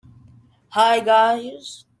Hi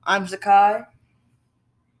guys, I'm Zakai.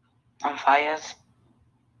 I'm Fayez.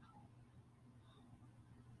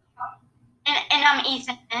 And I'm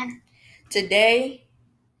Ethan. Today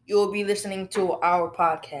you will be listening to our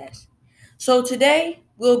podcast. So today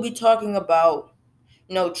we'll be talking about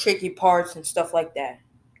tricky parts and stuff like that.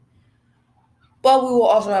 But we will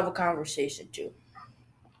also have a conversation too.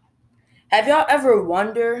 Have y'all ever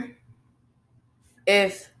wondered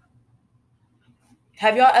if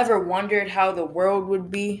have y'all ever wondered how the world would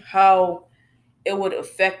be, how it would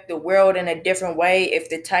affect the world in a different way if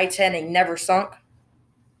the Titanic never sunk?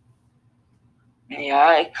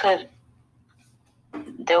 Yeah, it could.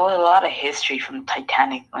 There was a lot of history from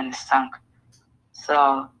Titanic when it sunk.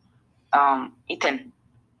 So, Ethan.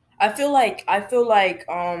 I feel like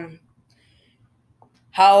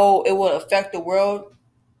how it would affect the world,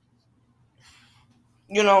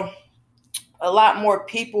 you know, a lot more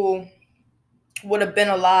people would have been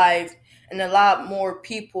alive, and a lot more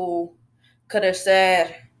people could have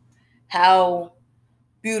said how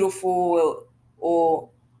beautiful or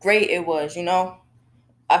great it was.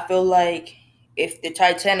 I feel like if the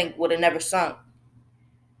Titanic would have never sunk,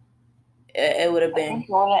 it would have I think been. it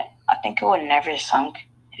would. I think it would never sunk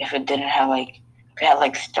if it didn't have if it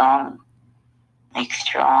had strong,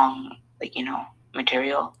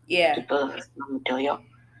 material to Yeah, build a strong material.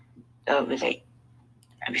 It would be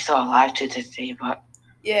I'd be still alive to this day. But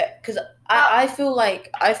yeah, because I feel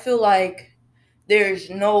like there's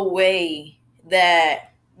no way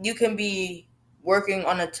that you can be working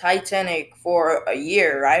on a Titanic for a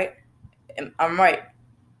year, right? I'm right.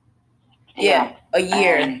 Yeah, yeah, a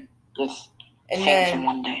year, and just and sinks in then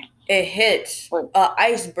one day. it hits Wait, a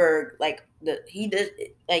iceberg, like the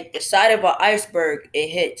side of an iceberg. It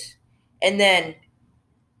hits, and then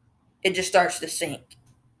it just starts to sink.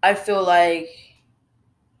 I feel like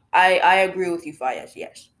I agree with you, Fayez.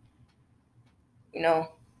 Yes, you know.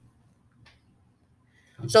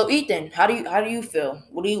 So Ethan, how do you feel?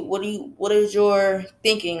 What is your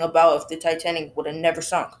thinking about if the Titanic would have never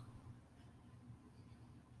sunk?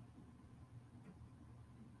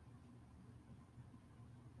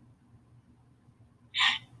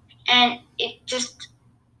 And it just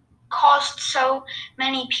caused so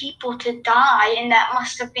many people to die, and that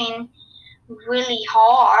must have been really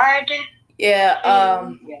hard. Yeah, yeah,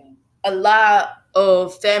 a lot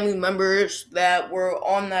of family members that were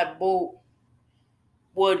on that boat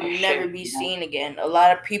would for never sure. be seen again. A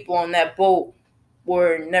lot of people on that boat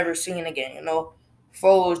were never seen again.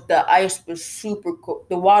 Froze. The ice was super cold.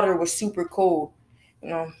 The water was super cold. You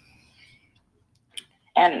know.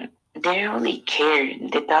 And they didn't really care.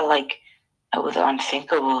 They thought it was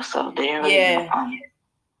unthinkable, so Yeah,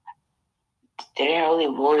 they didn't really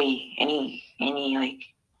worry any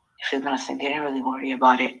if it's gonna sink. They didn't really worry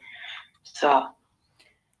about it. So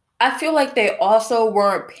I feel like they also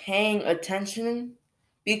weren't paying attention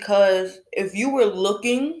because if you were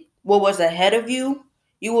looking what was ahead of you,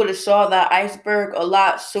 you would have saw that iceberg a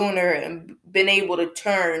lot sooner and been able to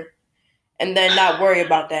turn and then not worry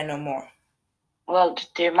about that no more.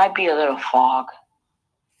 there might be a little fog.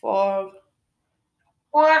 Fog.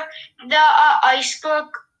 Or the iceberg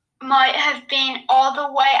might have been all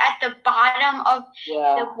the way at the bottom of the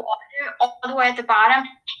Yeah, water, all the way at the bottom,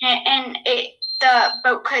 and the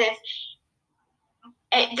boat could have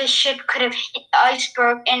the ship could have hit the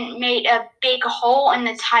iceberg and made a big hole in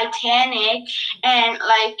the Titanic, and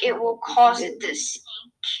it will cause it to sink,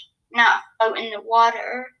 not float in the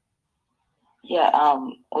water. yeah.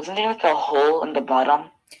 Wasn't there a hole in the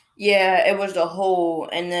bottom? Yeah, it was the hole,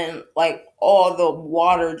 and then like all the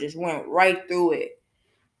water just went right through it.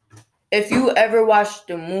 If you ever watched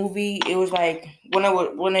the movie, it was like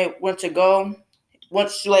when it went to go,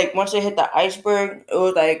 once it hit the iceberg, it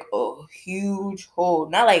was like a huge hole.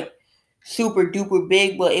 Not like super duper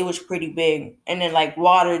big, but it was pretty big. And then like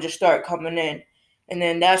water just started coming in, and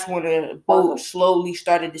then that's when the boat Was slowly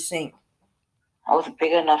started to sink. was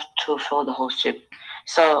big enough to fill the whole ship.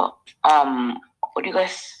 So what do you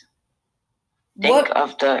guys think What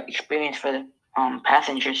of the experience for the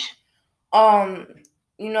passengers? um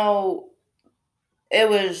you know it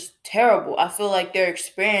was terrible. I feel like their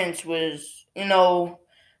experience was,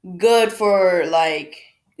 good for like,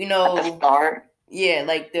 At the start, yeah,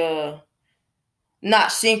 like the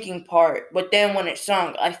not sinking part. But then when it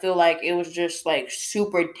sunk, I feel like it was just like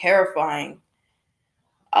super terrifying.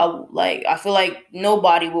 I feel like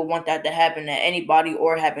nobody would want that to happen to anybody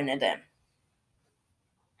or happen to them.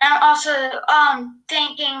 I'm also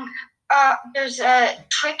thinking there's a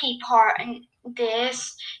tricky part in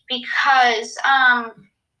this because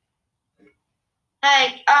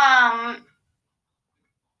like I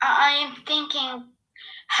am thinking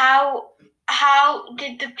how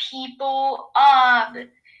did the people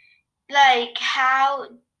like how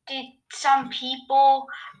did some people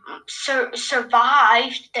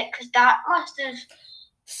survive that, because that must have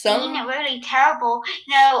been really terrible.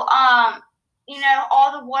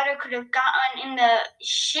 All the water could have gotten in the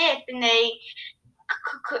ship, and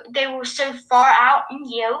they were so far out in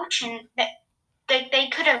the ocean that they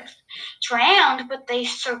could have drowned, but they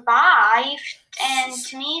survived. And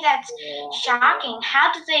to me, that's shocking.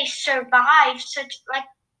 How did they survive such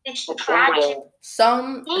this tragic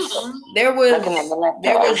thing? There was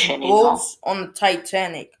ocean, boats on the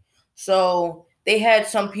Titanic, so they had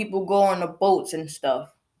some people go on the boats and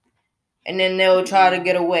stuff, and then they'll try to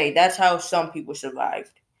get away. That's how some people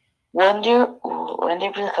survived. When there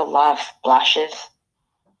be like a lot of splashes,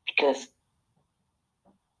 because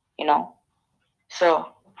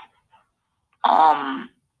so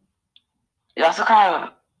we also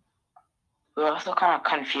kind of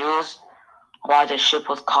confused why the ship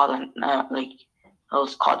was called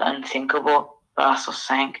unsinkable, but also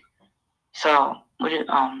sank. So what do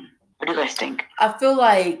you guys think? I feel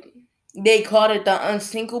like they called it the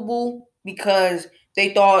unsinkable because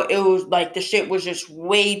they thought it was like the ship was just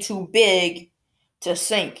way too big to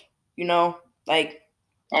sink. Like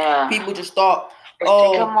people just thought,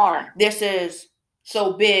 this is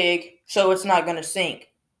so big, so it's not gonna sink.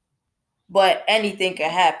 But anything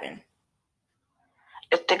could happen.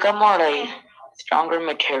 If they got more like stronger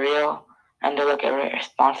material and they're like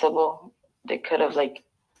responsible, they could have the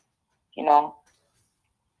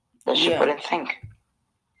ship wouldn't sink.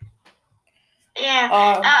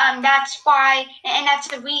 Yeah, that's why, and that's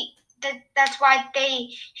why they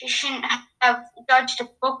shouldn't have judged a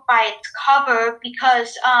book by its cover,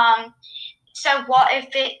 because so what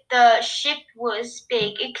if the ship was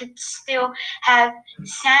big? It could still have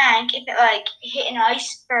sank if it hit an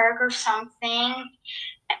iceberg or something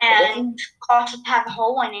and caused it to have a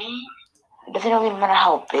hole in it. It doesn't really matter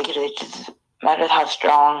how big it is; it just matters how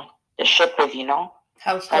strong the ship is.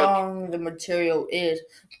 How strong the material is.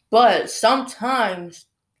 But sometimes,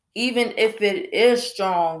 even if it is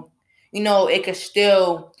strong, it could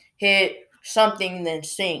still hit something and then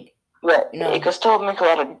sink. But it could still make a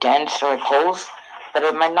lot of dents or holes, but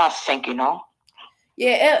it might not sink,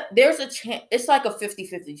 Yeah, there's a chance. It's like a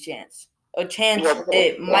 50-50 chance. A chance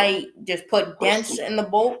it might just put dents in the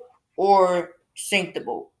boat or sink the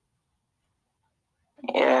boat.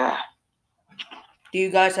 Yeah. Do you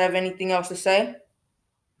guys have anything else to say?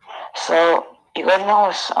 So you guys know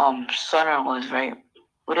what sonar was, right?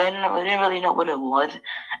 We didn't really know what it was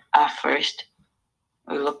at first.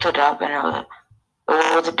 We looked it up, and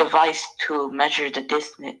it was a device to measure the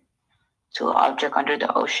distance to an object under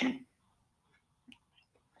the ocean.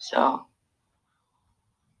 So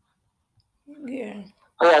yeah.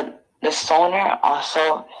 Oh yeah, the sonar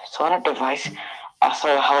device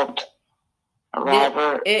also helped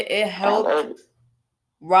Robert. It helped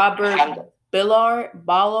Robert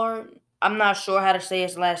Ballard. I'm not sure how to say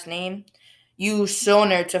his last name. Use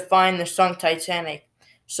sonar to find the sunk Titanic.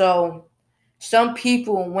 So some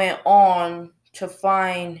people went on to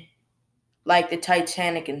find the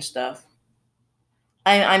Titanic and stuff.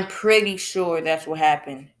 I'm pretty sure that's what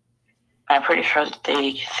happened. I'm pretty sure that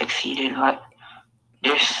they succeeded, but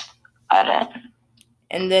I didn't.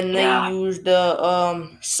 And then they used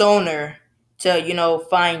the sonar to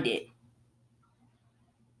find it.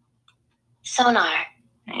 Sonar.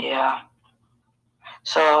 Yeah.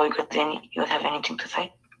 So you guys have anything to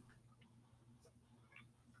say?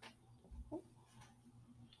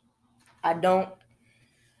 I don't.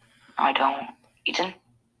 Ethan,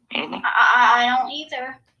 anything? I don't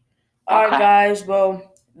either. All right, guys.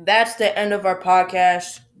 Well, that's the end of our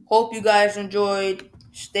podcast. Hope you guys enjoyed.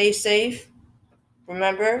 Stay safe.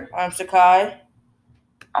 Remember, I'm Sakai.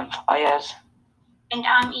 I'm Fayez. And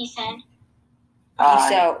I'm Ethan.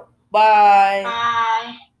 Peace out. Bye.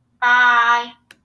 Bye. Bye.